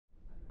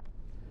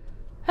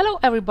Hello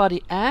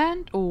everybody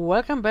and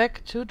welcome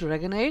back to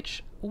Dragon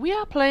Age. We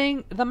are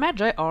playing the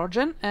Magi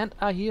Origin and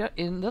are here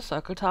in the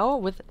Circle Tower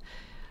with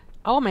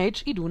our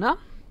mage Iduna.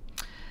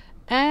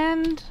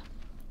 And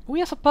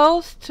we are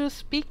supposed to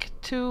speak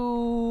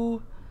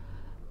to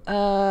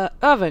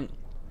Irving.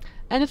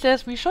 And it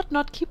says we should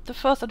not keep the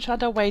first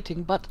enchanter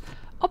waiting, but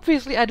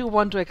obviously I do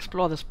want to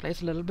explore this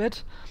place a little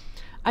bit.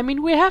 I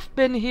mean, we have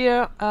been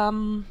here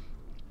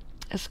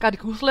as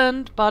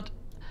Skadikuthland, but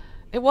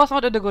it was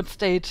not in a good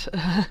state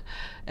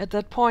at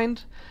that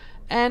point,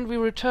 and we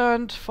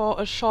returned for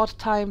a short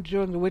time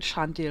during the Witch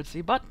Hunt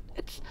DLC, but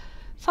it's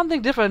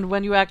something different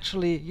when you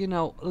actually, you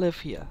know, live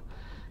here.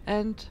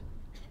 And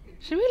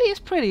she really is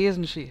pretty,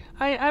 isn't she?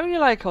 I really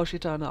like how she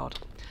turned out.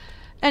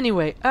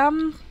 Anyway,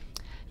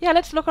 yeah,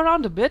 let's look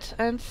around a bit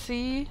and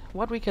see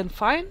what we can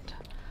find.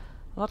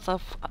 Lots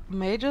of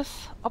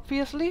mages,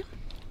 obviously.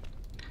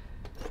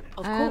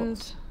 Of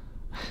course.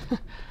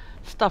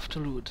 Stuff to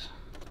loot.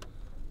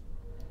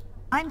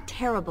 I'm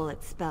terrible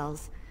at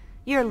spells.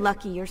 You're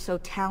lucky you're so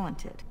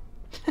talented.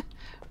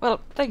 Well,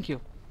 thank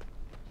you.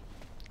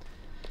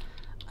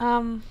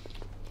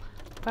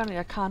 Apparently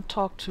I can't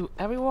talk to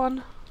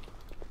everyone.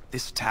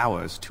 This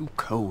tower is too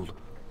cold.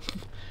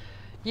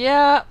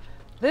 Yeah,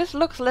 this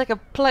looks like a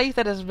place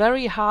that is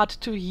very hard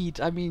to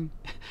heat. I mean,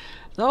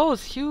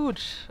 those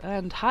huge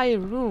and high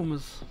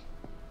rooms.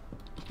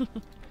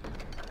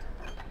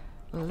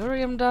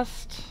 Lyrium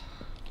dust.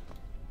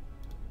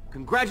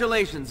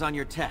 Congratulations on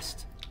your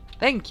test.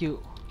 Thank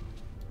you.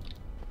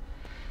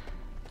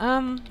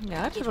 Yeah,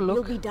 let's have a look.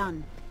 It will be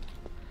done.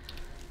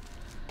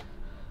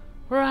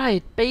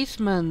 Right,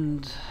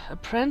 basement,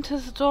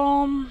 apprentice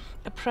dorm,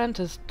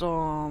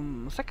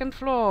 second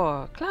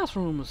floor,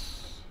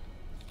 classrooms.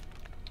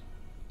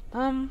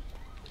 Now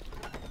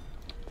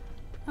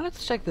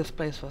let's check this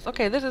place first.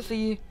 Okay, this is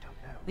the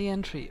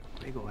entry.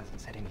 Rigo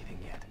hasn't said anything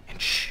yet. And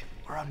shh,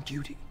 we're on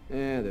duty.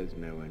 Yeah, there's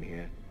no one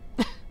here.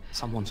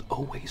 Someone's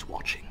always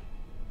watching.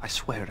 I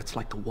swear it's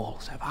like the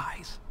walls have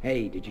eyes.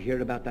 Hey, did you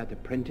hear about that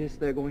apprentice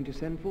they're going to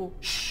send for?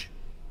 Shh.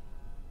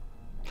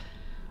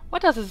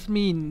 What does this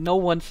mean? No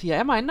one's here.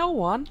 Am I no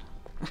one?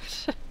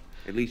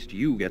 At least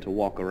you get to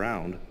walk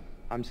around.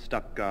 I'm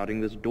stuck guarding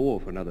this door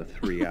for another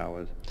 3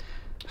 hours.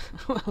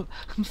 Well,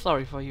 I'm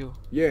sorry for you.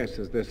 Yes,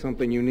 is there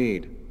something you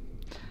need?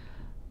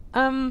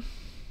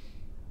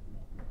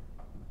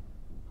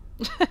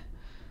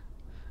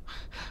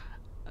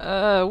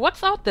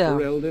 What's out there?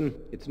 For Eldon,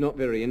 it's not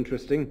very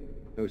interesting.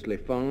 Mostly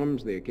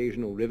farms, the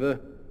occasional river.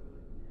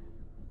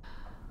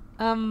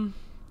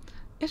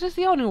 Is this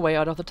the only way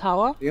out of the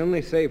tower? The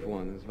only safe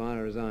one, as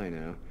far as I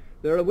know.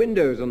 There are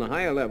windows on the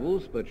higher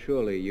levels, but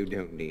surely you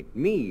don't need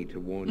me to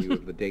warn you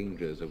of the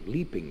dangers of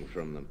leaping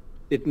from them.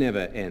 It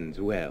never ends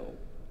well.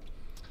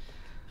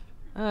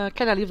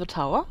 Can I leave the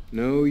tower?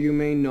 No, you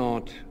may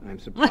not. I'm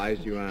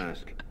surprised you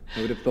ask.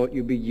 I would have thought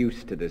you'd be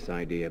used to this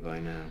idea by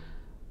now.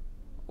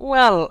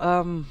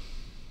 Well,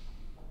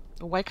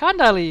 why can't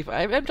I leave?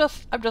 I'm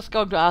just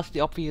going to ask the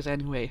obvious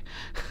anyway.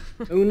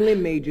 Only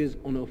mages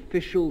on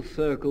official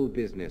circle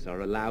business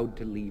are allowed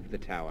to leave the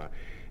tower,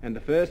 and the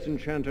first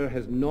enchanter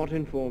has not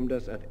informed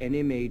us of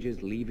any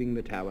mages leaving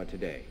the tower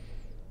today.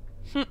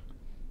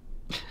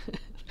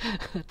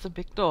 That's a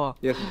big door.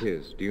 Yes, it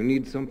is. Do you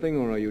need something,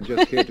 or are you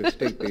just here to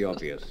state the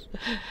obvious?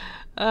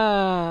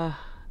 No,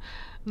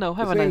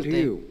 have a nice Same to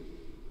day. you.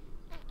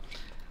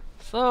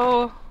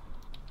 So,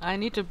 I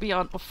need to be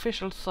on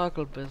official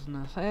circle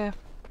business, eh?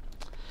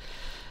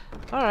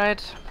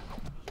 Alright.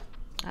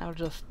 I'll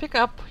just pick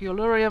up your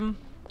lyrium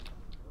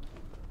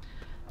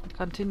and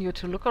continue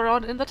to look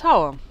around in the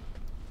tower.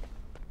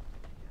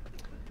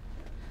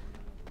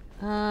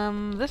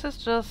 This is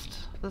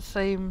just the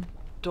same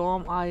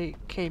dorm I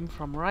came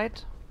from,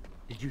 right?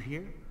 Did you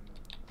hear?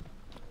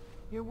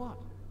 Hear what?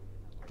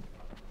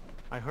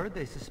 I heard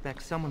they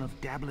suspect someone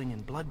of dabbling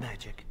in blood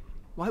magic.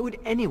 Why would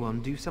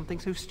anyone do something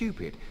so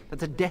stupid?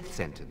 That's a death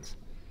sentence.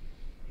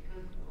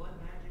 Because blood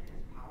magic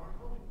is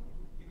powerful.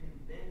 You can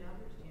bend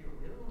others to your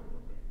will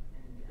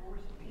and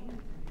force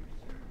demons into your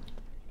service.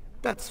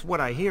 That's what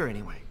I hear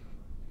anyway.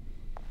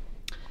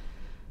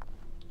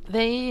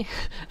 They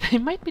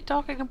might be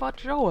talking about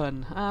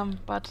Joan,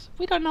 but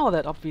we don't know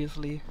that,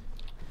 obviously.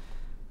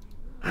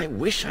 I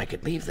wish I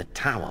could leave the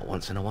tower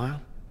once in a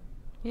while.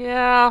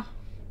 Yeah,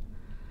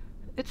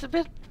 it's a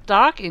bit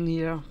dark in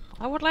here.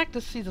 I would like to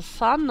see the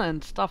sun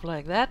and stuff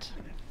like that.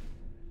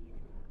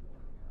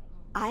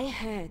 I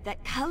heard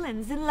that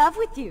Cullen's in love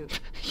with you.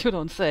 You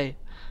don't say.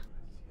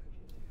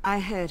 I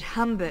heard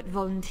Humbert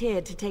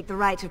volunteered to take the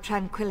Rite of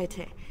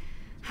Tranquility.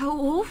 How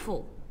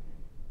awful.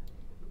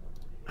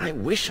 I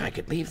wish I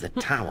could leave the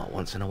tower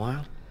once in a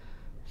while.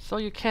 So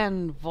you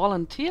can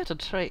volunteer to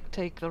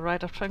take the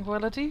Rite of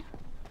Tranquility?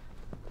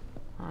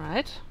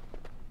 Alright.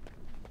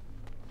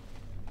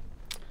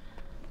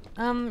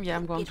 Yeah,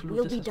 I'm going to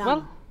loot this as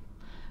well.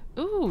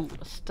 Ooh,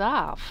 a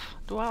staff.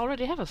 Do I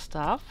already have a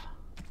staff?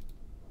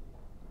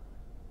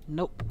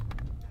 Nope.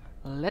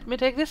 Let me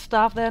take this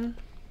staff then.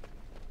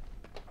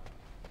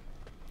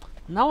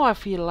 Now I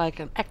feel like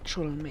an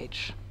actual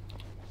mage.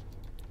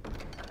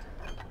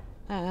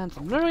 And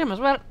some lyrium as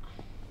well.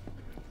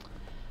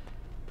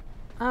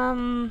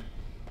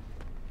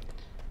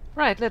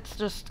 Right, let's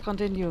just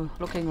continue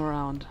looking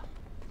around.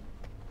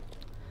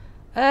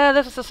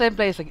 This is the same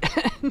place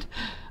again.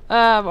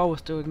 I'm always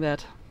doing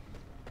that.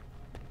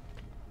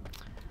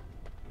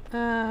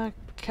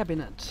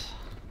 Cabinet.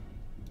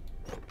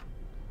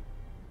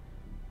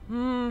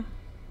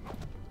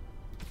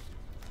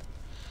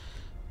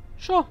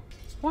 Sure,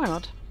 why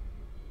not?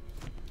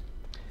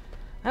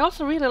 I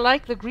also really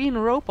like the green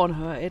robe on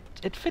her.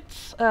 It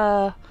fits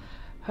her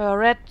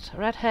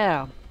red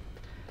hair.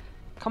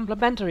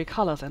 Complementary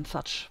colors and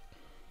such.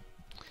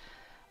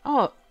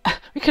 Oh,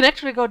 we can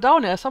actually go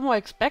down there. I somehow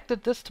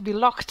expected this to be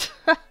locked.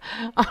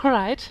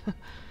 Alright.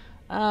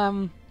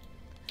 I'm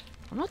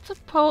not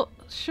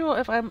sure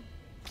if I'm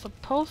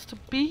supposed to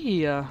be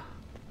here.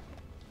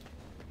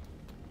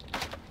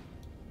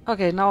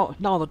 Okay, now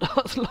the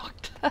door's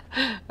locked.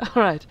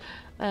 Alright,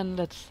 then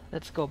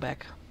let's go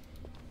back.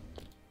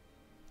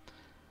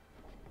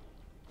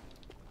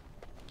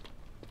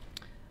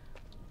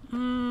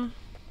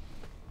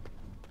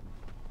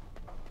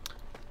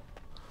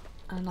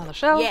 Another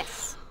shelf.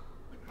 Yes.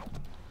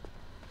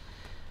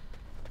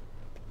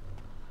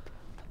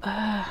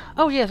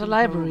 Oh yes, a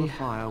library. Control the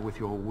fire with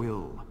your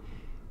will.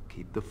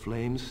 Keep the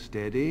flames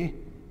steady.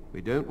 We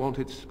don't want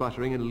it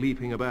sputtering and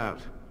leaping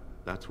about.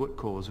 That's what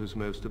causes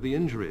most of the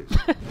injuries.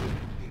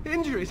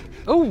 Injuries?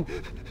 Oh!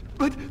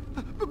 But...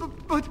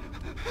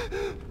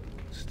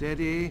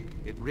 Steady.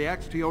 It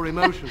reacts to your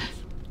emotions.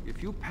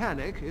 If you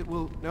panic, it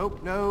will...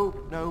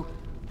 No.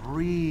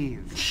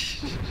 Breathe.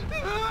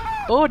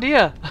 Oh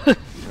dear!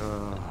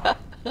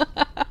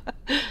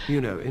 You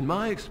know, in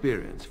my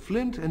experience,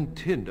 flint and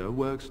tinder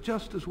works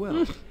just as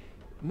well.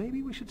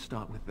 Maybe we should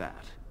start with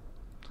that.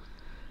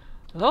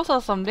 Those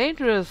are some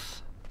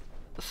dangerous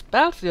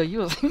spells you're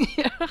using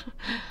here.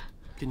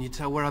 Can you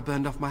tell where I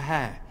burned off my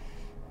hair?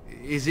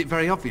 Is it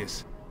very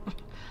obvious?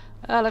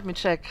 Let me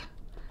check.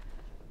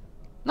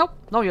 Nope,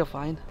 no, you're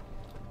fine.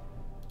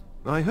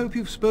 I hope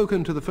you've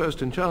spoken to the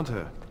first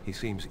enchanter. He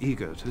seems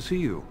eager to see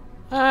you.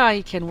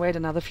 He can wait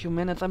another few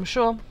minutes, I'm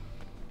sure.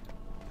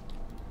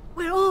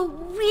 We're all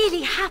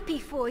really happy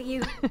for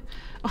you.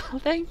 Oh,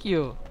 thank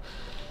you.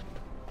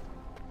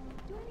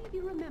 Do any of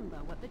you remember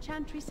what the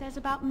chantry says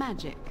about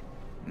magic?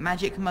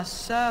 Magic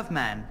must serve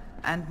man,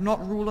 and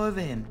not rule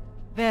over him.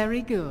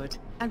 Very good.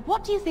 And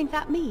what do you think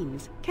that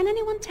means? Can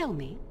anyone tell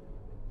me?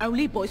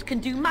 Only boys can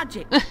do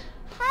magic.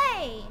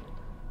 Hey!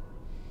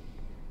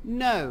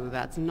 No,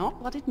 that's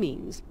not what it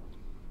means.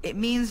 It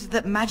means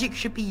that magic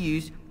should be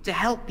used to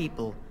help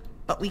people,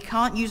 but we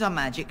can't use our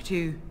magic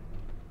to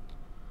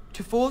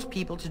force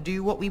people to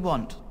do what we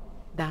want.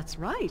 That's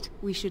right.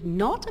 We should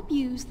not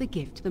abuse the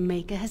gift the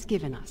Maker has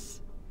given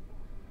us.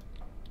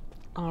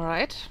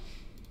 Alright.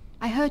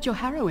 I heard your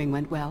harrowing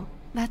went well.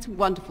 That's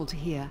wonderful to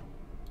hear.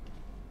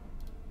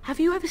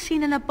 Have you ever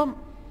seen an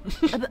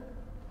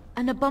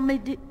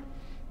abomination?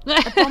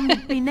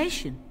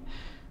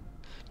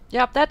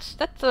 Yeah, that's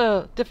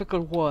a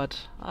difficult word.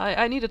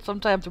 I needed some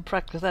time to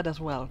practice that as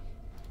well.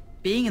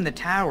 Being in the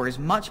tower is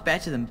much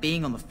better than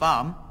being on the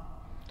farm.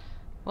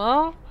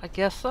 Well, I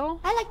guess so.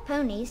 I like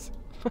ponies.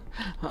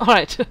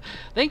 Alright,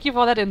 thank you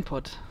for that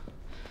input.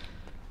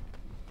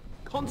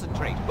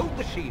 Concentrate. Hold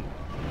the shield.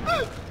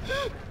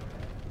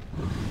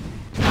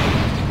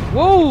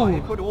 Whoa! If I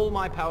had put all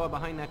my power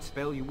behind that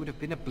spell, you would have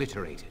been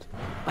obliterated.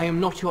 I am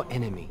not your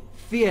enemy.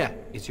 Fear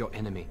is your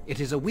enemy.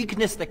 It is a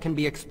weakness that can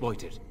be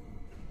exploited.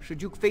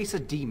 Should you face a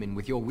demon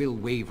with your will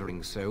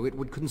wavering so, it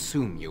would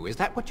consume you. Is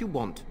that what you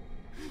want?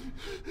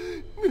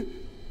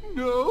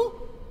 No?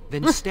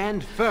 Then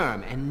stand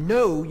firm and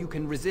know you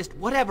can resist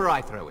whatever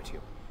I throw at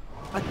you.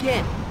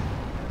 Again.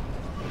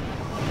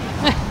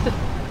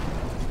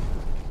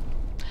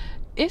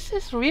 Is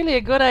this really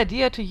a good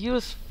idea to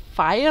use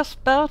fire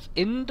spells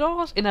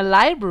indoors? In a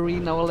library,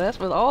 no less,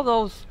 with all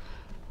those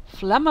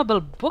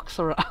flammable books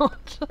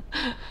around?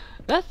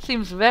 That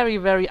seems very,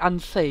 very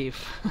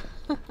unsafe.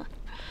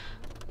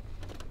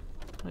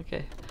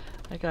 Okay,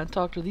 I can't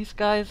talk to these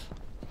guys.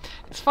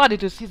 It's funny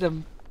to see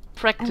them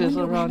practice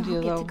around here,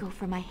 I though. get to go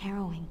for my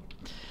harrowing.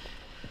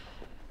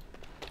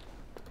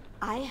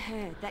 I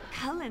heard that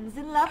Cullen's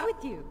in love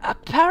with you.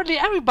 Apparently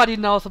everybody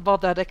knows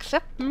about that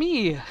except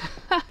me.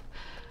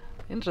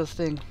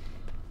 Interesting.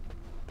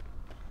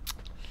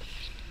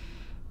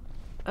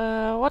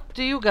 What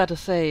do you got to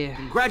say?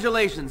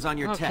 Congratulations on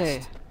your Okay.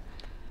 test.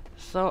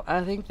 So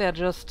I think they're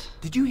just...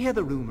 Did you hear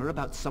the rumor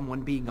about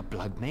someone being a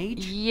blood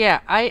mage? Yeah,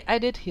 I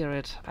did hear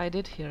it. I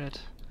did hear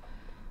it.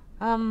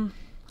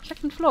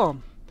 Second floor.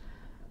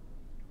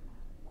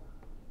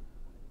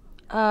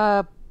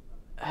 Have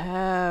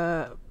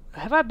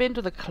I been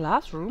to the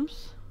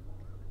classrooms?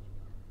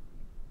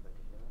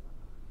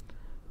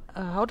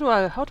 How do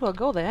I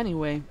go there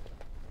anyway?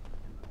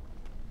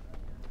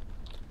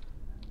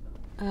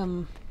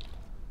 Hang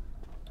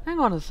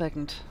on a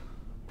second.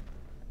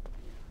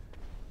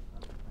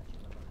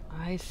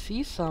 I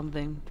see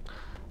something.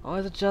 Or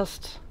is it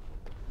just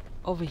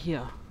over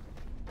here?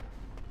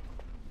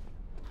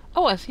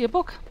 Oh, I see a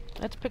book.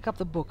 Let's pick up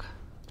the book.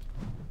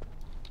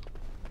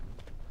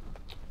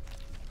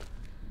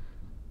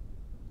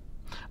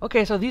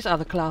 Okay, so these are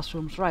the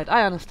classrooms, right?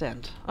 I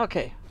understand.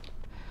 Okay.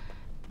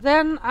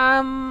 Then,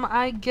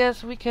 I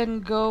guess we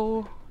can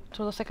go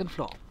to the second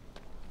floor.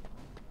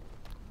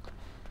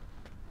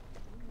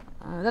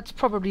 That's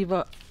probably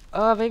where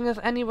Irving is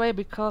anyway,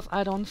 because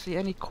I don't see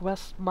any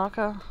quest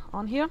marker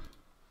on here.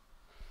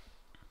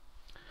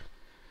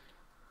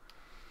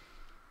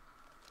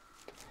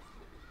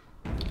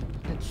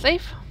 Let's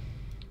save.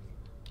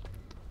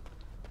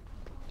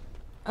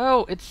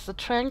 Oh, it's the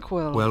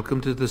Tranquil. Welcome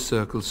to the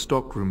Circle's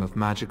stockroom of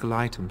magical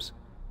items.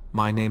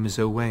 My name is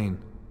Owain.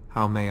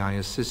 How may I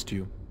assist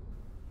you?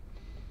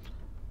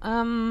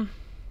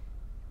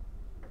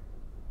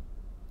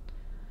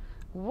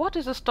 What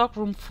is a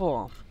stockroom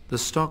for? The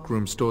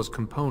stockroom stores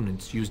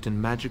components used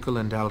in magical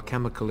and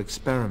alchemical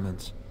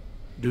experiments.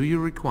 Do you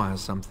require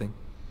something?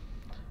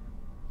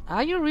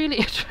 Are you really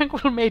a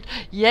Tranquil mate?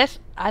 Yes,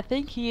 I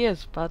think he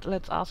is, but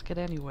let's ask it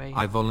anyway.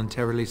 I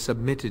voluntarily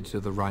submitted to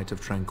the rite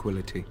of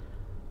tranquility.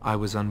 I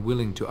was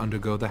unwilling to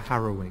undergo the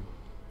harrowing.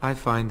 I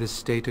find this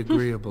state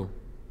agreeable.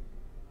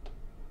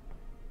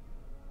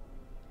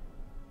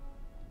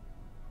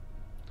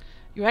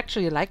 You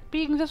actually like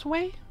being this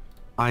way?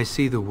 I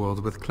see the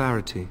world with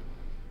clarity.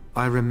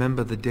 I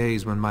remember the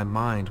days when my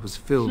mind was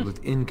filled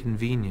with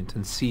inconvenient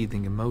and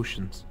seething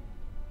emotions.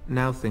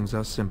 Now things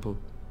are simple.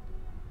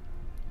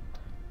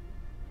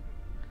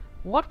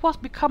 What was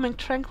becoming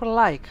Tranquil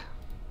like?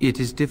 It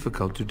is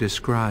difficult to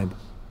describe.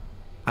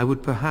 I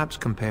would perhaps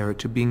compare it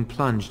to being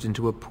plunged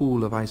into a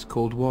pool of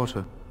ice-cold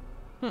water.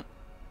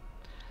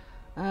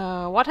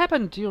 What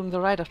happened during the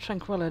Rite of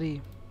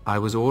Tranquility? I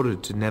was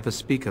ordered to never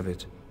speak of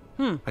it.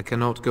 I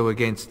cannot go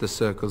against the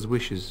Circle's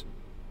wishes.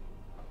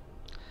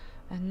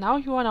 And now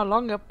you are no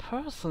longer a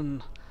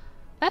person.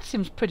 That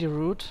seems pretty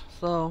rude,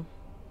 so...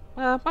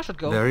 I should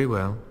go. Very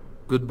well.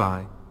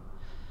 Goodbye.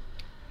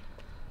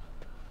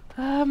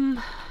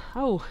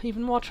 Oh,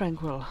 even more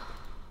Tranquil.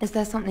 Is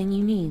there something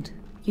you need?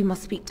 You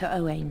must speak to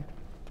Owain.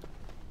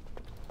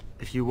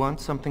 If you want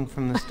something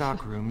from the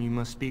stockroom, you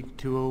must speak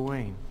to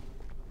Owain.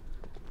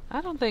 I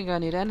don't think I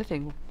need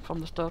anything from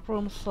the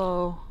stockroom,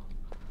 so...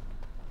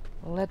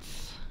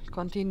 let's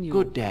continue.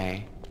 Good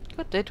day.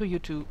 Good day to you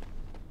too.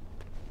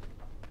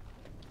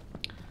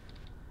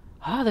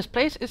 Ah, this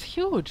place is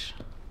huge.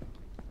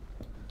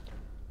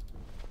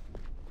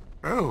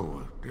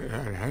 Oh,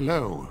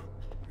 hello.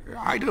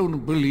 I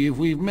don't believe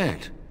we've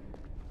met.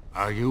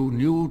 Are you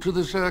new to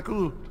the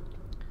Circle?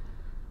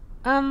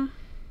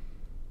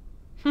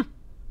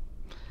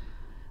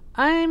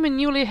 I'm a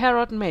newly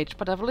heralded mage,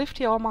 but I've lived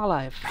here all my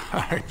life.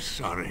 I'm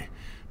sorry.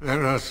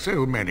 There are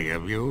so many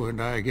of you,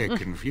 and I get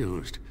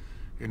confused.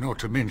 Not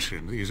to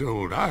mention, these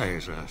old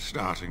eyes are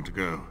starting to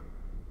go.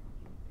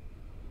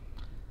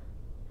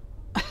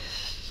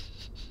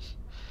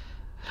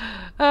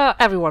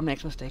 Everyone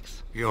makes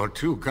mistakes. You're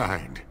too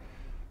kind.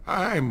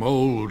 I'm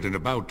old and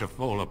about to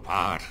fall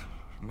apart.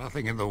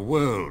 Nothing in the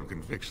world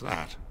can fix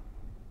that.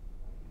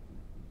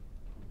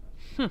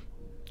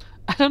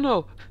 I don't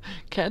know.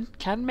 Can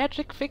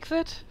magic fix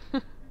it?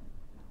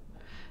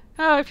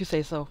 Oh, if you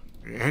say so.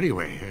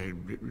 Anyway,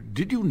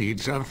 did you need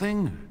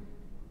something?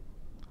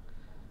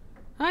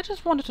 I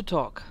just wanted to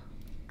talk.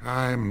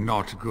 I'm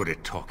not good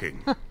at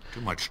talking.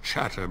 Too much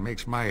chatter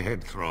makes my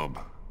head throb.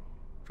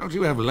 Don't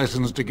you have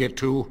lessons to get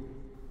to?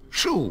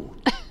 Shoo!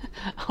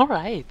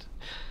 Alright.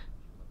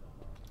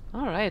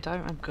 Alright,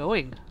 I'm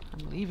going.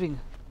 I'm leaving.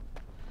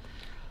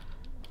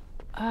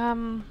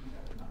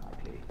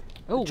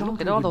 Oh,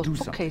 look at all those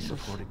bookcases.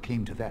 Before it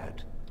came to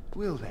that.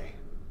 Will they?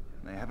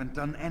 They haven't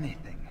done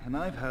anything, and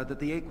I've heard that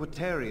the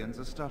Equitarians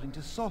are starting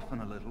to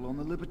soften a little on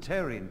the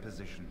libertarian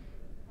position.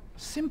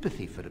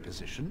 Sympathy for the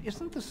position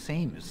isn't the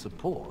same as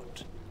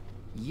support.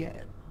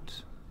 Yet.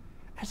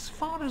 As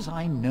far as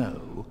I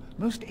know,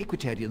 most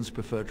Equitarians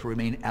prefer to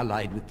remain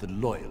allied with the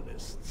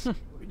Loyalists.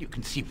 You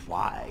can see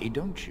why,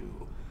 don't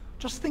you?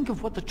 Just think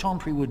of what the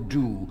Chantry would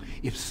do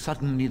if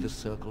suddenly the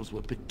Circles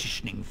were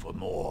petitioning for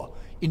more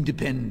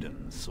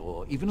independence,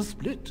 or even a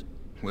split.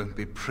 Won't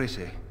be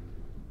pretty.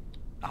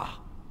 Ah,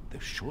 the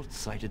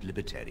short-sighted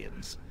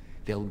libertarians.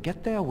 They'll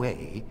get their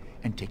way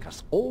and take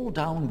us all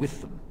down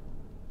with them.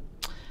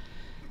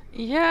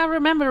 Yeah, I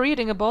remember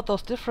reading about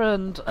those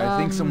different... I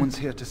think someone's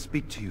here to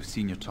speak to you,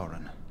 Senior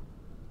Torren.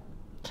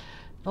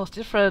 Those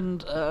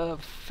different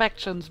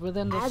factions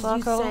within the Circle.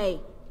 As you say.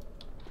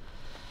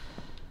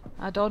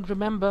 I don't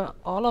remember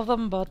all of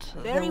them, but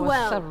there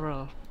were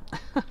several.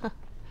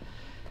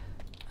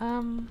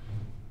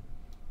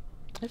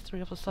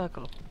 History of the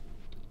Circle.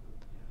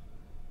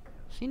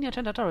 Senior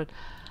Tentatorian.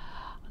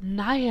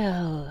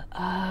 Niall.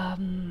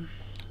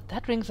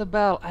 That rings a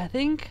bell. I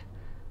think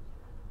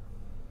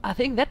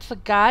that's the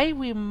guy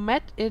we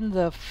met in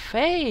the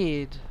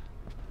Fade.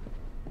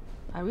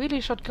 I really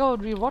should go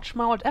and rewatch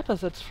my old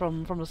episodes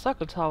from the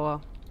Circle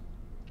Tower.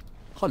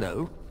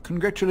 Hello.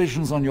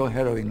 Congratulations on your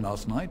harrowing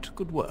last night.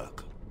 Good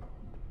work.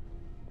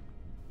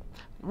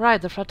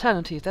 Right, the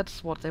fraternities,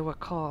 that's what they were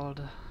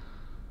called.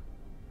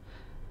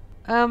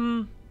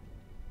 Tell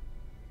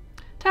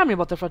me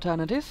about the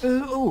fraternities.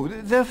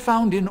 They're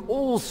found in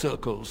all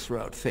circles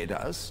throughout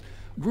Phaedas.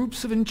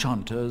 Groups of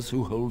enchanters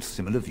who hold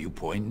similar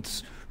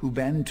viewpoints, who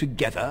band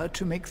together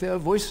to make their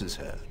voices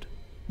heard.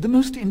 The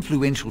most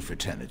influential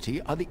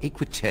fraternity are the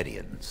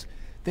Equitarians.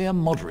 They are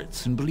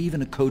moderates and believe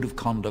in a code of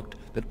conduct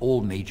that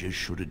all mages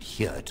should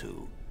adhere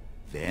to.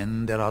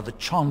 Then there are the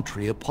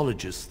Chantry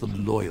apologists, the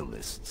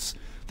Loyalists.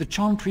 The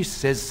Chantry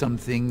says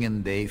something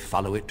and they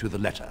follow it to the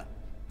letter.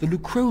 The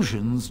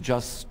Lucrosians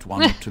just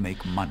want to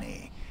make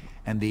money,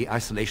 and the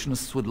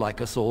Isolationists would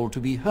like us all to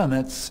be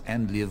hermits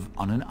and live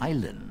on an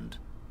island.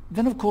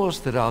 Then of course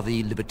there are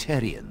the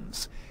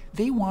Libertarians.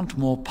 They want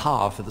more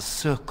power for the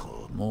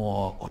Circle,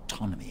 more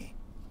autonomy.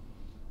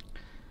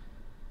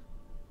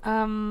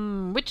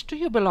 Which do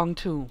you belong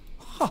to?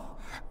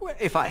 Well,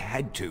 if I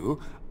had to,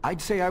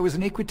 I'd say I was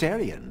an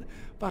Equitarian,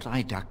 but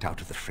I ducked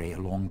out of the fray a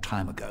long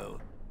time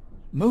ago.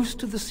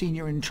 Most of the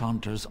senior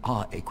enchanters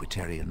are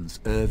Equitarians.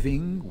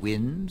 Irving,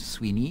 Wynne,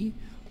 Sweeney.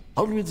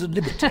 Ulrid's a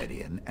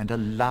Libertarian, and a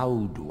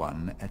loud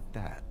one at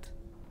that.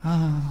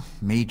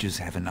 Mages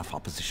have enough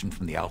opposition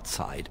from the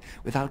outside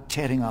without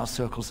tearing our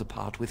circles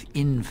apart with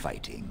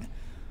infighting.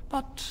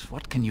 But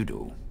what can you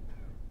do?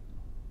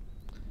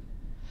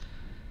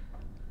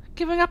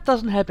 Giving up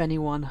doesn't help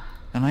anyone.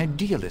 An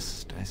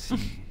idealist, I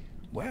see.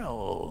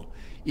 Well,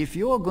 if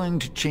you're going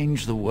to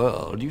change the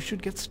world, you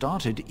should get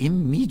started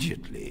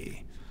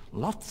immediately.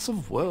 Lots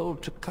of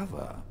world to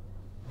cover.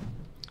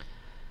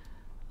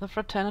 The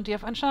Fraternity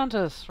of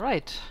Enchanters,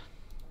 right.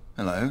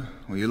 Hello,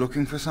 were you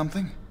looking for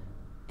something?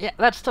 Yeah,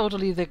 that's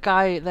totally the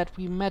guy that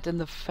we met in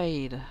the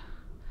Fade.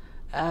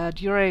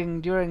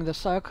 During the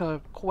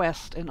Circle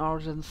quest in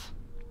Origins.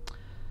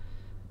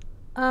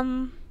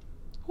 Who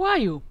are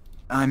you?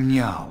 I'm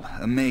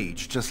Njal, a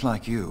mage just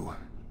like you.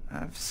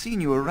 I've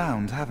seen you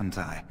around, haven't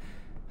I?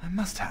 I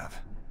must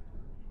have.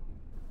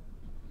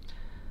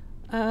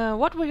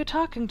 What were you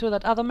talking to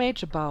that other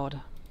mage about?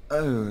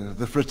 Oh,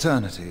 the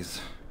fraternities.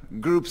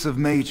 Groups of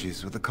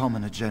mages with a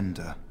common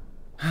agenda.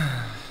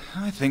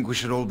 I think we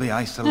should all be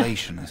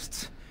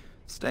isolationists.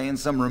 Stay in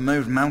some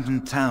remote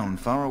mountain town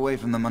far away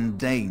from the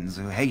mundanes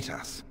who hate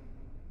us.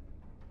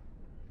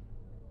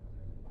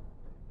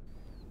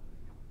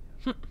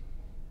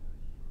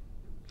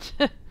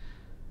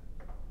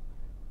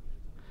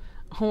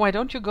 Why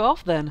don't you go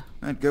off then?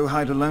 I'd go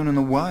hide alone in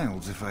the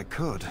wilds if I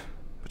could.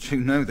 But you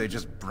know they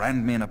just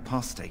brand me an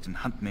apostate and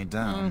hunt me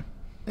down.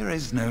 There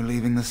is no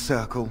leaving the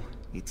Circle.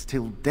 It's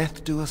till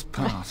death do us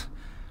part.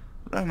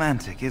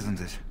 Romantic,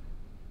 isn't it?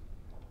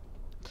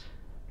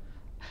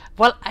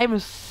 Well, I'm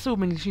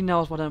assuming she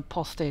knows what an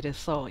apostate is,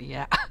 so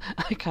yeah,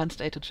 I can't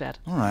stay to chat.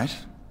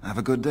 Alright, have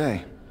a good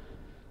day.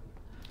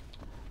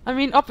 I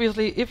mean,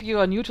 obviously, if you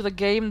are new to the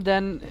game,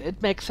 then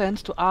it makes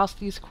sense to ask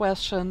these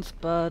questions,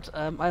 but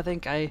I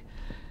think I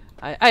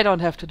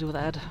don't have to do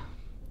that.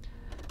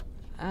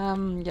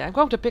 Yeah, I'm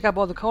going to pick up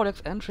all the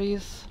codex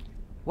entries.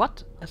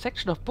 What? A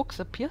section of books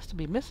appears to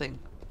be missing.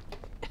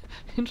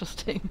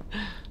 Interesting.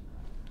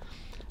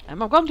 I'm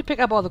going to pick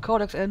up all the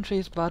codex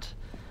entries, but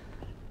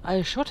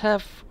I should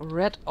have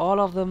read all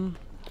of them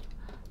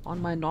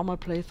on my normal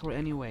playthrough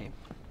anyway.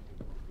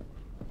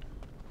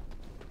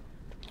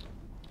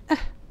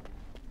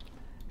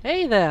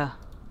 Hey there!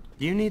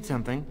 Do you need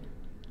something?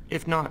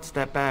 If not,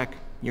 step back.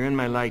 You're in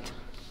my light.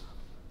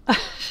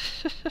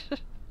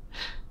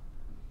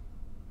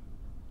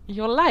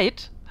 Your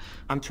light?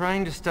 I'm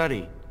trying to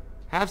study.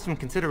 Have some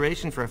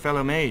consideration for a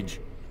fellow mage.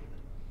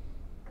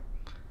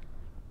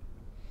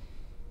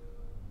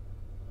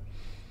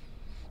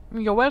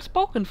 You're well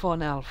spoken for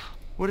an elf.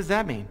 What does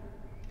that mean?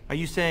 Are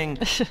you saying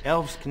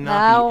elves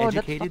cannot be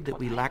educated, that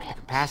we lack the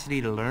capacity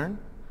to learn?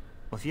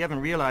 Well, if you haven't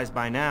realized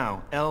by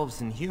now,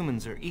 elves and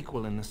humans are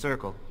equal in the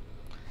Circle.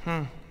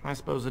 I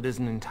suppose it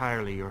isn't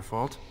entirely your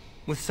fault.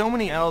 With so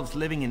many elves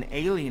living in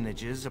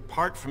alienages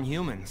apart from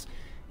humans,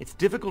 it's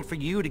difficult for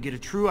you to get a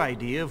true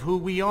idea of who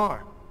we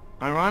are.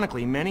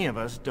 Ironically, many of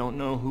us don't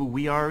know who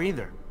we are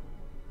either.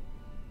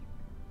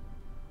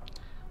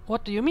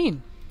 What do you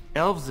mean?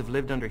 Elves have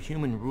lived under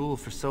human rule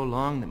for so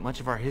long that much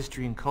of our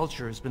history and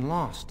culture has been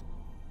lost.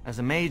 As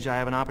a mage, I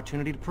have an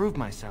opportunity to prove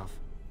myself.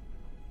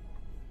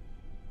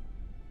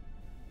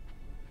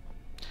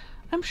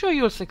 I'm sure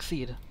you'll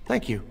succeed.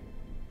 Thank you.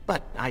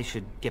 But I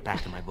should get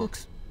back to my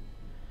books.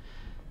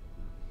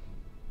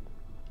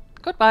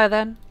 Goodbye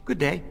then. Good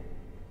day.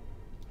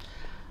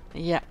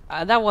 Yeah,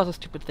 that was a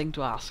stupid thing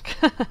to ask.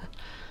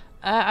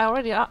 I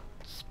already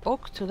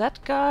spoke to that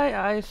guy.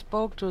 I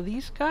spoke to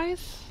these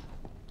guys.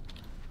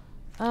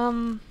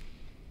 And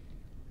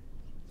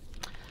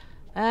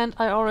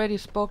I already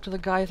spoke to the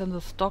guys in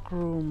the stock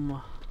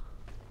room.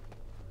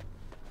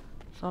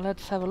 So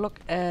let's have a look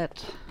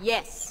at...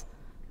 Yes.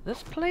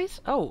 This place?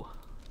 Oh.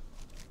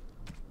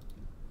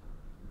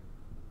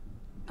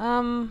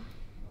 I'll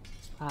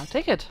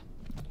take it.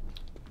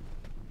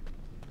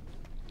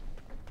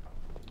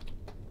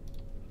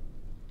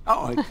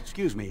 Oh,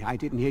 excuse me. I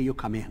didn't hear you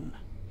come in.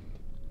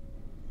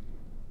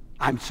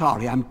 I'm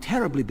sorry. I'm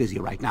terribly busy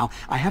right now.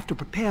 I have to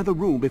prepare the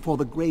room before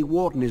the Grey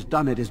Warden is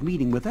done at his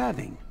meeting with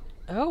Irving.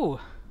 Oh.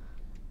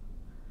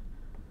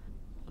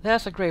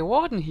 There's a Grey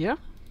Warden here.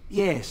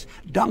 Yes,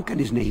 Duncan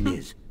his name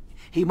is.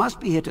 He must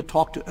be here to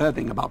talk to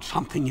Irving about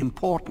something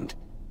important.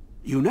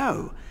 You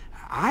know,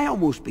 I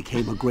almost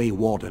became a Grey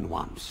Warden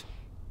once.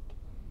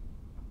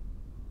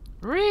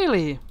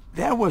 Really?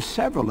 There were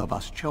several of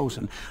us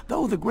chosen,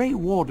 though the Grey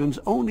Wardens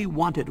only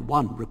wanted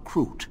one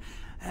recruit.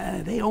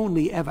 They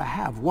only ever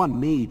have one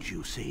mage,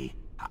 you see.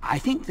 I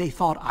think they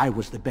thought I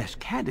was the best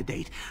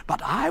candidate,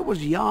 but I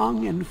was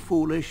young and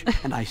foolish,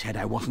 and I said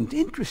I wasn't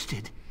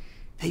interested.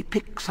 They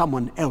picked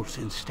someone else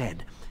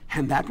instead,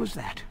 and that was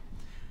that.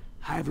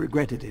 I've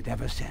regretted it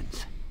ever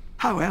since.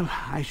 Oh well,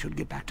 I should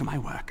get back to my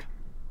work.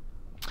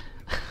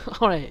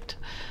 Alright.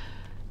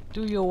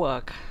 Do your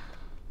work.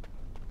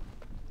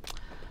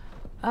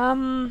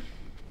 Yeah,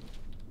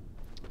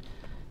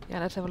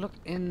 let's have a look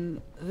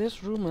in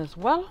this room as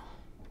well.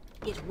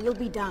 It will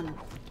be done.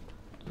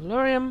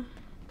 Lyrium.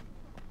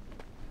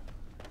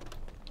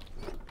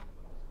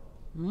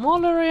 More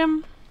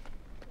lyrium.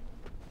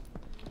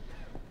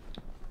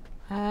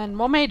 And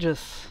more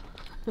mages.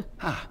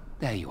 Ah,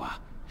 there you are.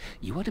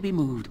 You are to be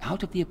moved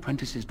out of the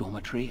apprentices'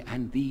 dormitory,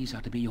 and these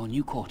are to be your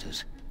new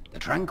quarters. The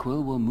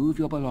Tranquil will move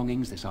your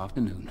belongings this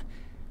afternoon.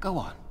 Go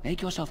on,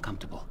 make yourself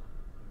comfortable.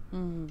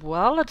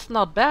 Well, it's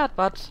not bad,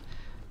 but,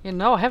 you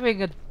know,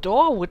 having a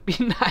door would be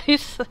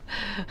nice.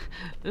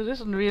 It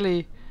isn't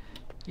really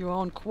your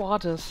own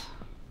quarters.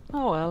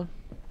 Oh well.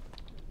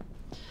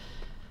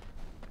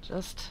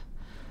 Just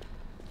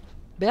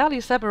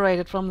barely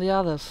separated from the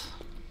others.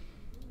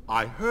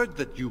 I heard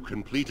that you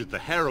completed the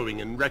harrowing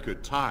in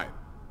record time.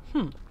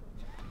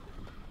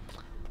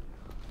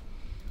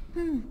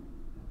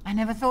 I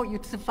never thought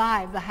you'd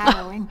survive the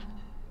harrowing.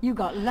 You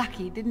got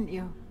lucky, didn't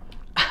you?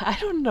 I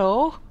don't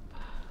know.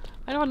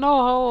 I don't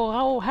know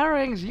how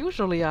harrowings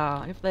usually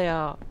are. If they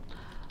are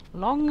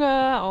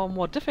longer or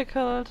more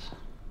difficult.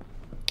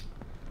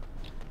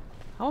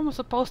 How am I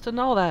supposed to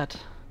know that?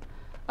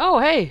 Oh,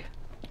 hey!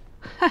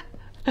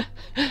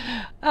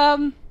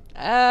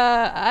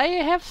 I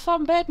have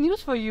some bad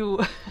news for you.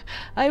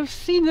 I've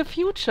seen the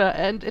future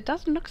and it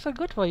doesn't look so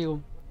good for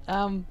you.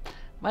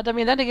 But I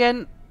mean, then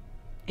again,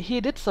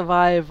 he did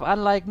survive,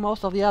 unlike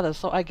most of the others,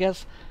 so I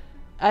guess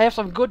I have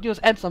some good news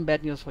and some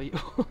bad news for you.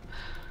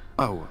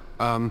 Hello.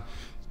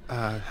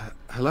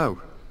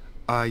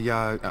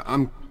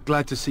 I'm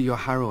glad to see your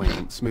harrowing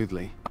went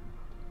smoothly.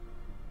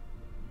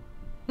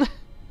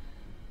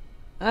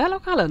 Hello,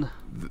 Cullen.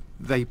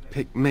 They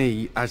picked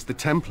me as the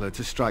Templar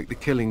to strike the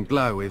killing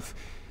blow if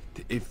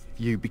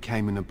you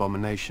became an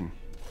abomination.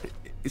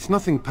 It's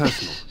nothing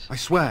personal, I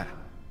swear.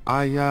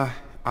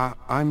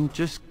 I'm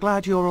just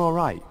glad you're all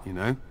right, you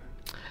know?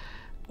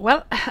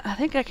 Well, I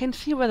think I can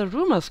see where the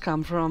rumors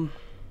come from.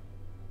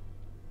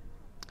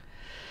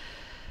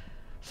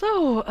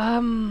 So,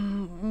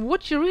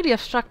 would you really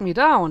have struck me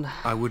down?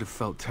 I would have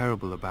felt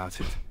terrible about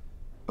it.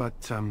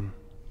 But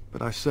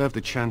I serve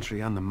the Chantry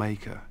and the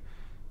Maker,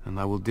 and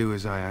I will do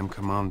as I am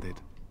commanded.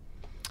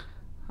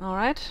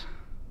 Alright.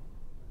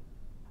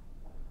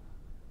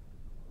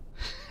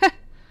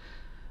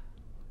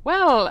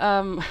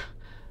 Well,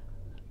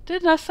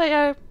 didn't I say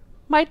I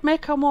might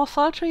make her more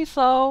sultry,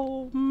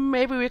 so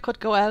maybe we could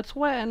go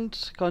elsewhere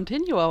and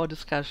continue our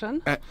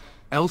discussion.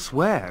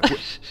 Elsewhere?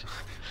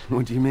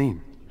 What do you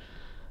mean?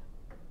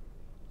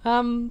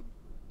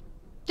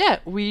 Yeah,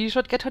 we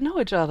should get to know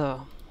each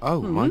other.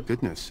 Oh, my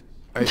goodness.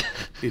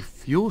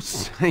 If you're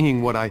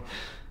saying what I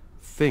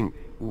think,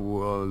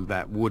 well,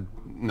 that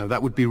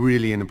would be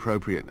really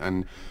inappropriate,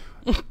 and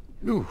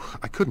ooh,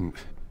 I couldn't.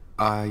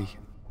 I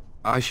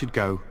should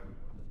go.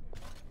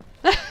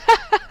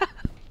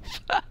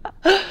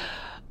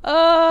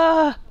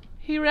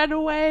 He ran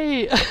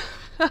away.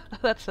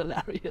 That's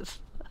hilarious.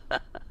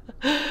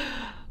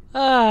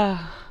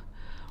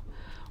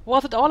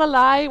 Was it all a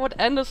lie what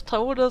Anders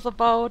told us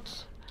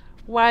about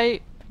why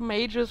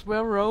mages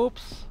wear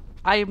robes?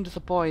 I am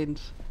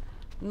disappointed.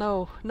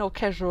 No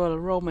casual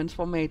romance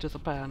for mages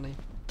apparently.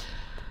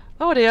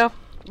 Oh dear.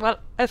 Well,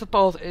 I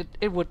suppose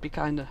it would be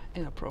kinda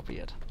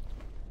inappropriate.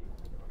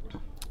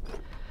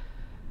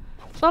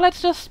 So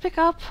let's just pick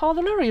up all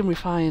the lyrium we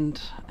find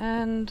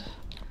and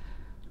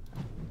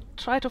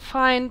try to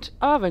find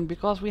Irving,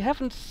 because we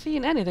haven't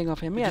seen anything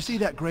of him yet. Did you see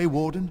that Grey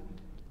Warden?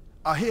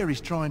 I hear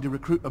he's trying to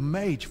recruit a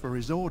mage for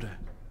his order.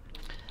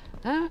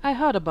 I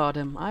heard about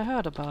him.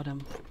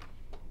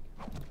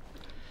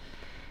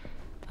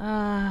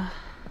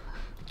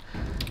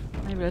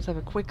 Maybe let's have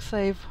a quick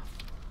save.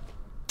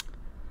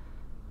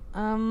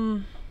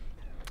 Alright,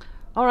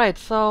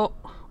 so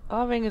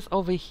Irving is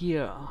over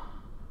here.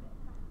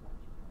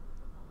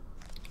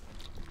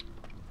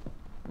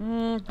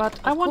 But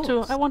I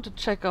want to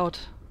check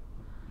out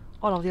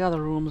all of the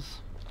other rooms.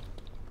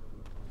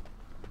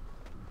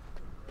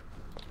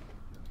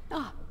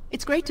 Ah,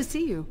 it's great to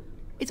see you.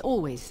 It's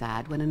always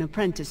sad when an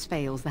apprentice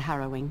fails the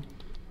harrowing.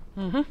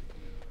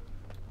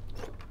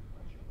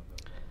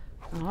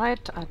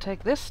 Alright, I'll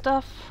take this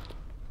stuff.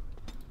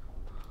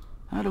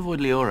 I'd avoid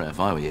Leora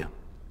if I were you.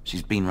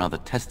 She's been rather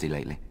testy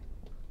lately.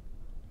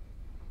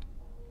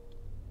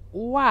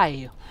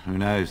 Why? Who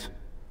knows?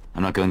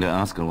 I'm not going to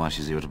ask her why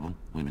she's irritable.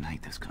 Women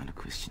hate those kind of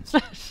questions.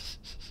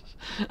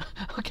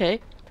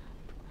 Okay.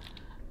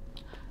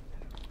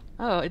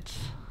 Oh, it's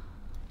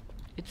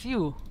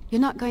you. You're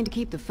not going to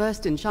keep the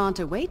first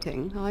enchanter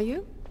waiting, are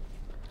you?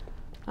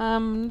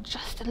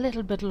 Just a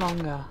little bit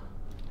longer.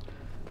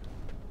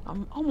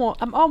 I'm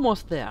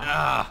almost there.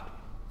 Ah,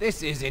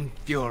 this is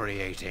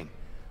infuriating.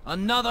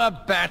 Another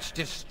batch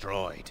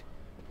destroyed.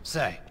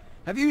 Say,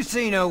 have you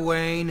seen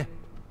Owain?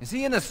 Is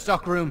he in the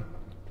stockroom?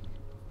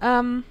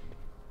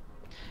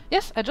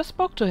 Yes, I just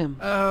spoke to him.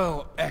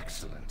 Oh,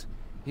 excellent.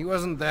 He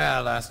wasn't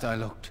there last I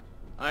looked.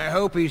 I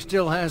hope he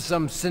still has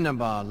some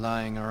cinnabar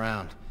lying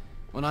around.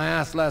 When I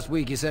asked last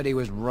week, he said he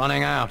was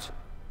running out.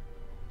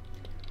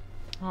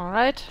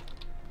 Alright.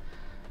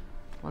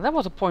 Well, that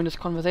was a pointless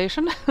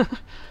conversation.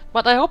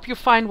 But I hope you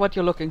find what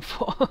you're looking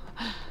for.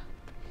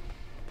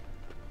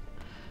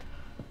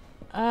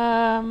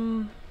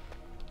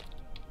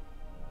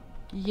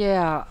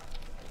 Yeah.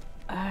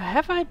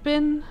 Have I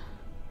been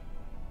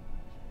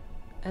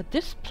at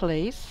this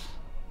place?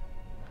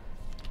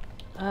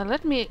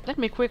 Let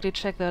me quickly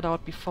check that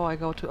out before I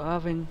go to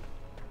Irving.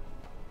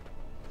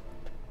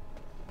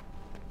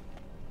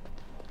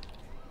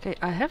 Okay,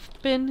 I have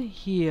been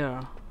here.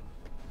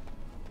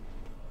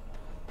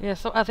 Yeah,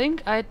 so I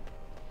think I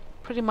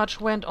pretty much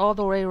went all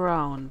the way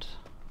around.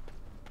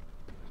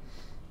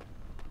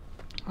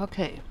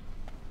 Okay.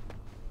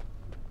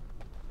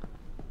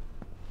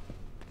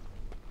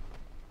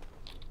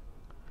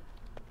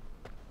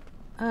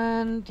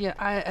 And yeah,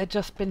 I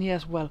just been here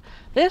as well.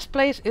 This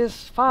place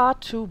is far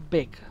too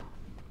big.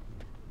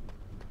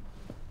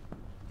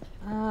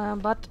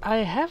 But I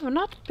have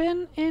not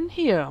been in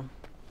here.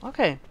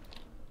 Okay.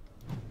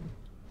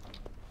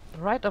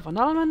 Rite of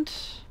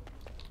annulment.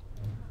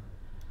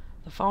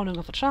 The founding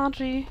of the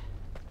Chantry.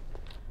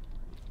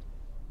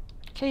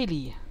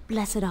 Kaylee.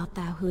 Blessed art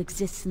thou who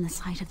exists in the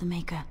sight of the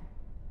Maker.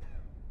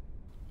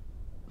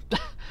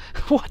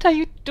 What are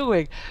you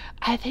doing?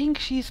 I think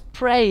she's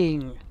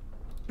praying.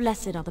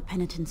 Blessed are the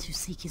penitents who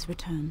seek his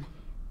return.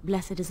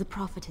 Blessed is the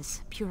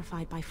prophetess,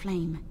 purified by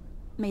flame.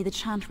 May the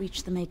chant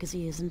reach the Maker's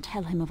ears and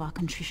tell him of our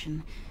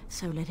contrition.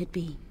 So let it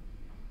be.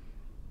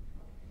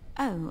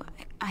 Oh,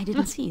 I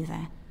didn't see you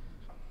there.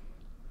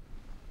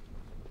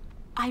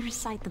 I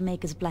recite the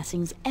Maker's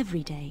blessings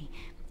every day.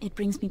 It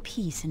brings me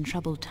peace in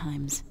troubled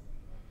times.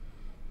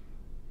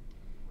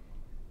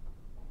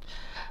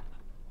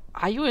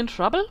 Are you in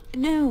trouble?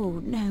 No,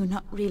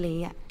 not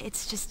really.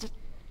 It's just...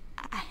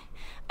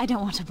 I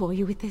don't want to bore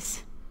you with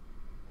this.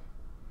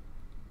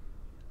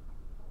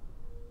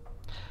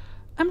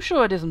 I'm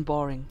sure it isn't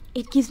boring.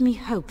 It gives me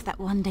hope that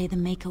one day the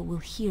Maker will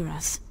hear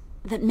us.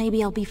 That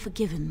maybe I'll be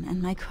forgiven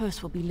and my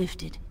curse will be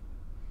lifted.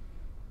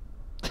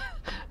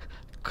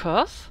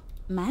 Curse?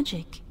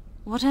 Magic.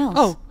 What else?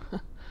 Oh.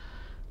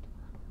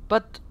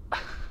 But...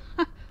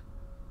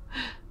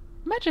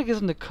 magic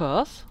isn't a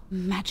curse.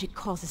 Magic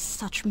causes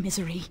such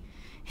misery.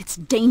 It's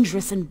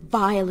dangerous and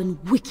vile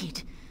and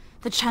wicked.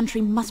 The Chantry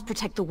must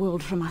protect the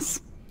world from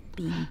us.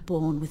 Being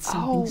born with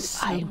something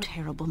so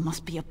terrible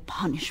must be a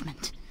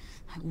punishment.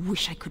 I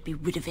wish I could be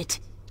rid of it.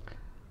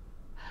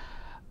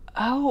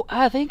 Oh,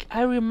 I think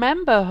I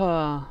remember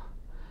her.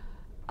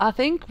 I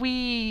think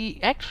we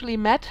actually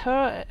met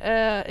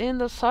her in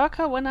the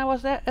circle when I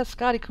was there as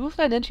Skadi,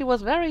 and then she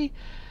was very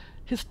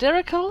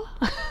hysterical.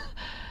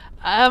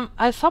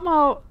 I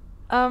somehow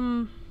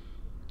thought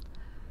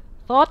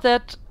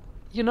that,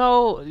 you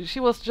know, she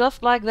was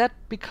just like that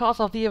because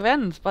of the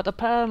events, but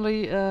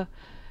apparently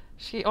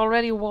she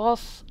already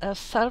was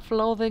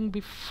self-loathing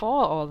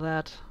before all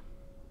that.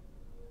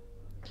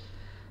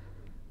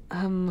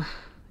 You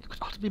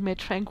could also be made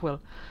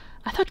tranquil.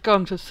 I'm not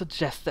going to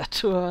suggest that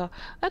to her.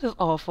 That is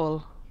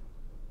awful.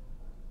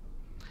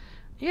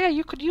 Yeah,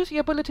 you could use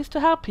your abilities to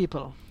help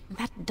people.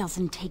 That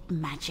doesn't take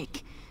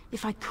magic.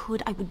 If I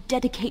could, I would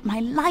dedicate my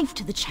life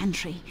to the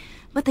Chantry,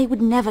 but they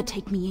would never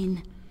take me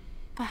in.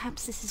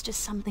 Perhaps this is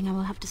just something I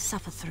will have to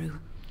suffer through.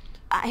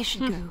 I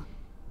should go.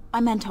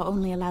 My mentor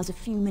only allows a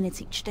few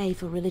minutes each day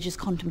for religious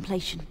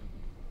contemplation.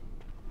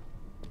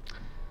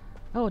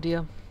 Oh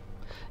dear.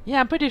 Yeah,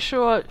 I'm pretty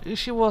sure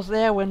she was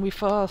there when we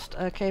first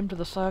came to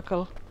the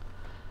circle.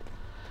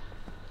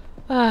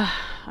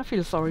 I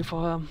feel sorry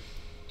for her.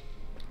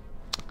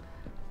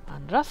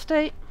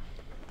 Andraste.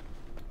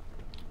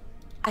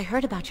 I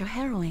heard about your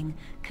harrowing.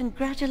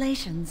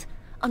 Congratulations.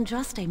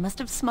 Andraste must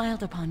have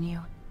smiled upon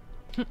you.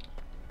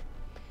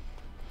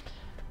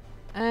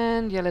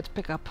 And yeah, let's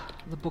pick up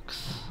the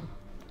books.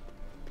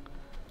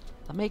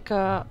 The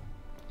Maker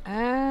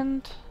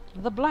and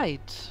the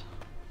Blight.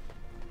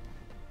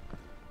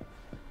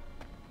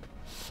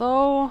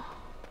 So...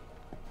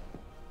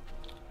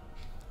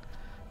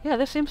 yeah,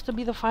 this seems to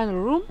be the final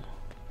room.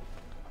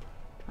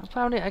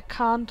 Apparently I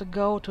can't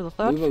go to the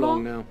third floor. Move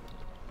along now.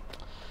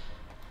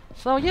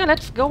 So yeah,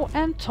 let's go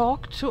and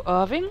talk to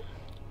Irving.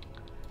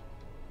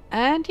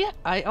 And yeah,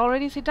 I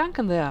already see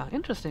Duncan there.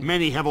 Interesting.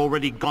 Many have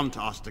already gone to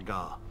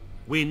Ostagar.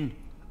 Wynne,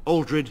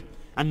 Aldred,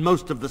 and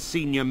most of the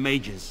senior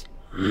mages.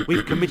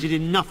 We've committed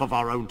enough of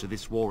our own to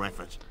this war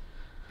effort.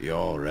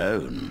 Your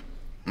own?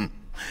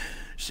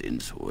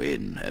 Since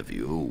when have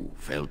you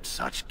felt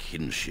such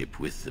kinship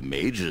with the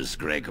mages,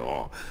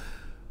 Gregor?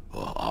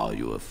 Or are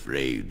you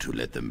afraid to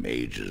let the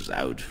mages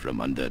out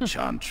from under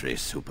Chantry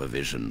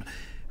supervision,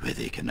 where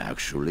they can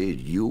actually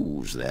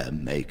use their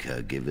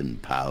Maker-given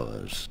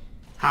powers?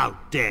 How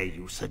dare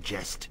you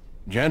suggest?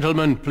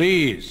 Gentlemen,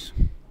 please.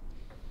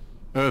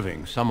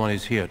 Irving, someone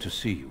is here to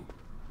see you.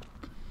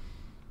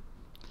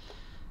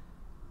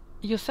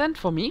 You sent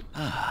for me?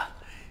 Ah,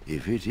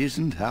 if it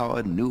isn't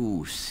our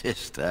new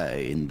sister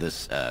in the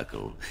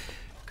circle.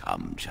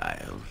 Come,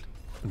 child.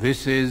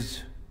 This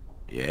is...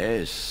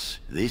 Yes,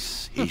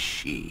 this is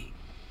she.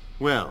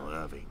 Well,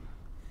 Irving,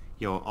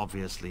 you're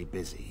obviously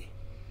busy.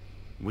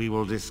 We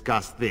will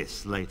discuss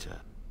this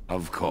later.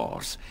 Of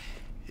course.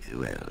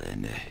 Well,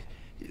 then,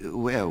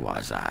 where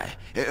was I?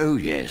 Oh,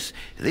 yes,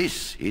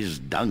 this is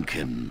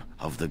Duncan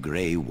of the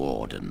Grey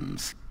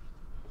Wardens.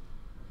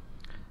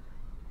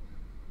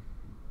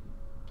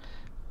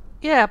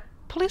 Yeah,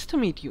 pleased to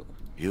meet you.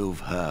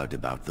 You've heard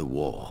about the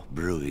war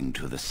brewing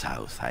to the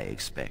south, I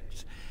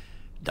expect.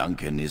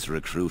 Duncan is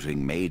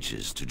recruiting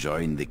mages to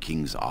join the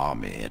King's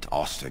army at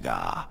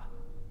Ostagar.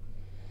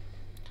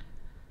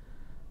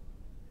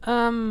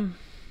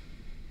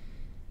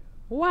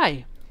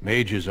 Why?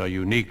 Mages are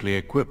uniquely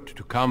equipped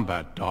to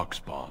combat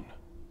Darkspawn.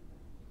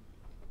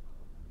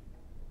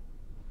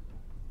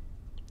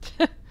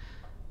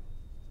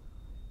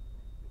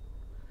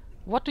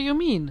 What do you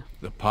mean?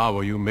 The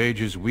power you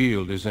mages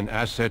wield is an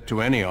asset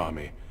to any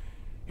army.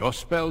 Your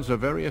spells are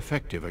very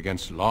effective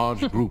against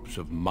large groups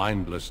of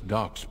mindless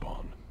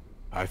Darkspawn.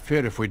 I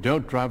fear if we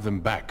don't drive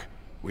them back,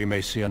 we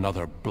may see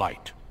another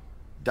blight.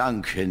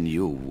 Duncan,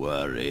 you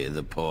worry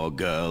the poor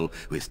girl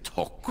with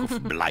talk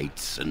of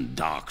blights and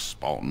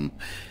Darkspawn.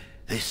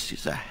 This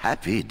is a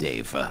happy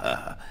day for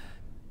her.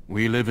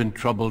 We live in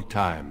troubled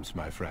times,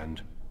 my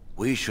friend.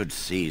 We should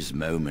seize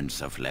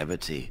moments of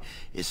levity,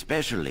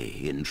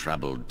 especially in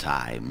troubled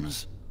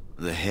times.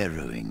 The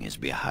harrowing is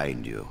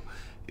behind you.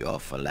 Your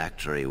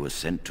phylactery was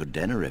sent to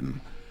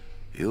Denerim.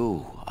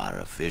 You are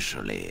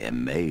officially a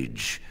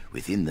mage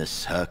within the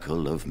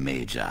circle of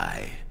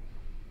Magi.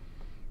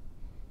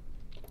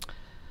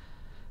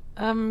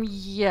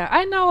 Yeah,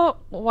 I know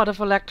what a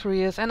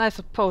phylactery is, and I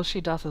suppose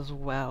she does as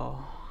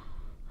well.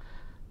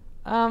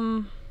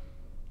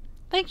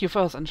 Thank you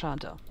first,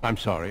 Enchanter. I'm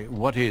sorry,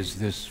 what is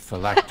this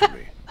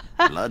phylactery?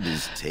 Blood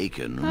is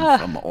taken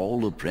from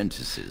all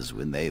apprentices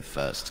when they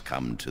first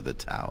come to the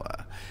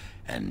tower,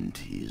 and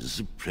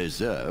is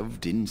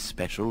preserved in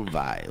special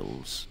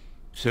vials.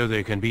 So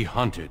they can be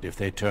hunted if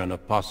they turn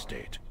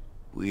apostate.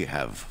 We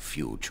have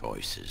few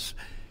choices.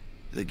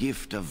 The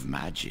gift of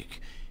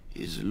magic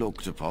is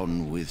looked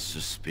upon with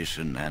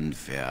suspicion and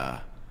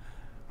fear.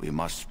 We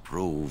must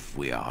prove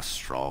we are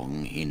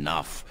strong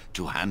enough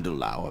to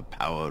handle our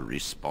power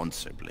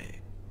responsibly.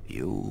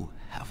 You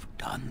have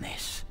done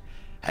this.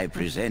 I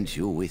present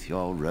you with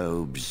your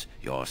robes,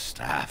 your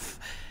staff,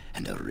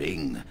 and a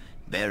ring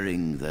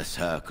bearing the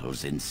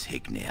Circle's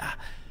insignia.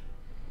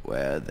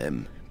 Wear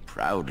them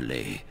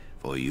proudly,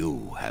 for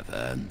you have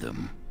earned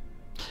them.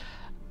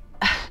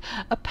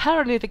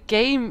 Apparently the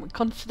game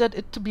considered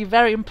it to be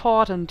very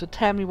important to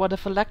tell me what a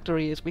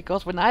phylactery is,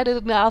 because when I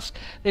didn't ask,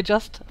 they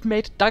just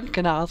made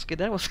Duncan ask it.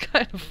 That was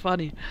kind of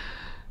funny.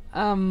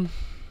 Well,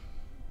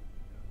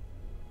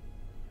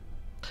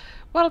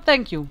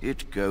 thank you.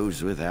 It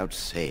goes without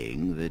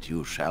saying that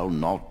you shall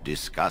not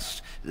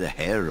discuss the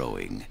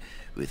harrowing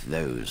with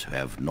those who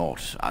have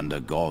not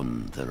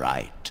undergone the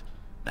rite.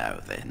 Now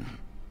then,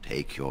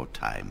 take your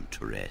time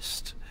to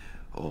rest,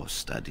 or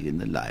study in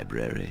the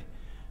library.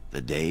 The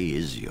day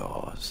is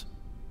yours.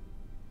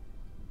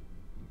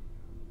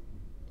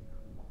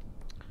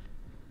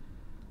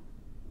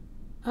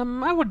 I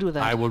will do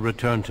that. I will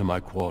return to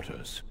my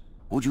quarters.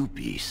 Would you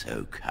be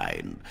so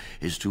kind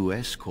as to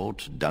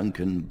escort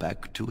Duncan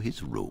back to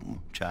his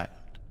room, child?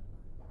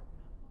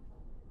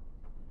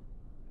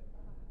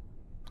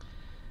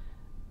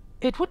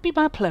 It would be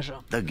my pleasure.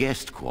 The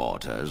guest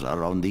quarters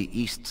are on the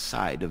east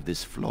side of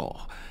this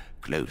floor,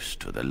 close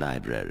to the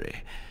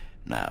library.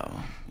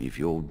 Now, if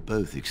you'll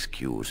both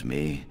excuse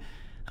me,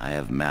 I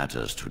have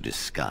matters to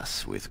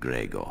discuss with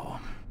Gregor.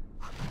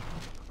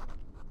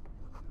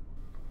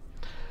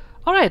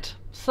 Alright,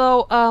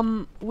 so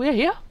we're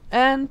here,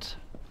 and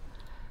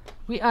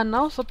we are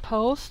now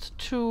supposed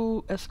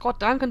to escort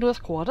Duncan to his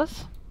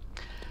quarters.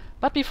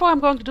 But before I'm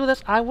going to do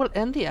this, I will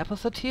end the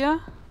episode here.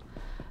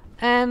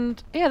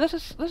 And yeah, this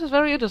is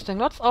very interesting.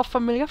 Lots of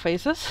familiar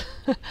faces,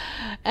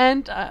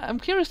 and I'm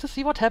curious to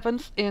see what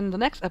happens in the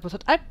next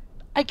episode.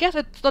 I guess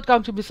it's not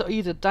going to be so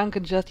easy.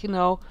 Duncan just,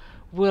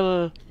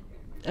 will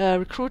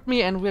recruit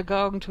me, and we're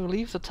going to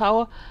leave the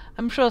tower.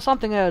 I'm sure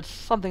something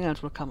else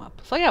will come up.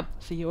 So yeah,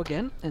 see you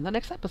again in the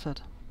next episode.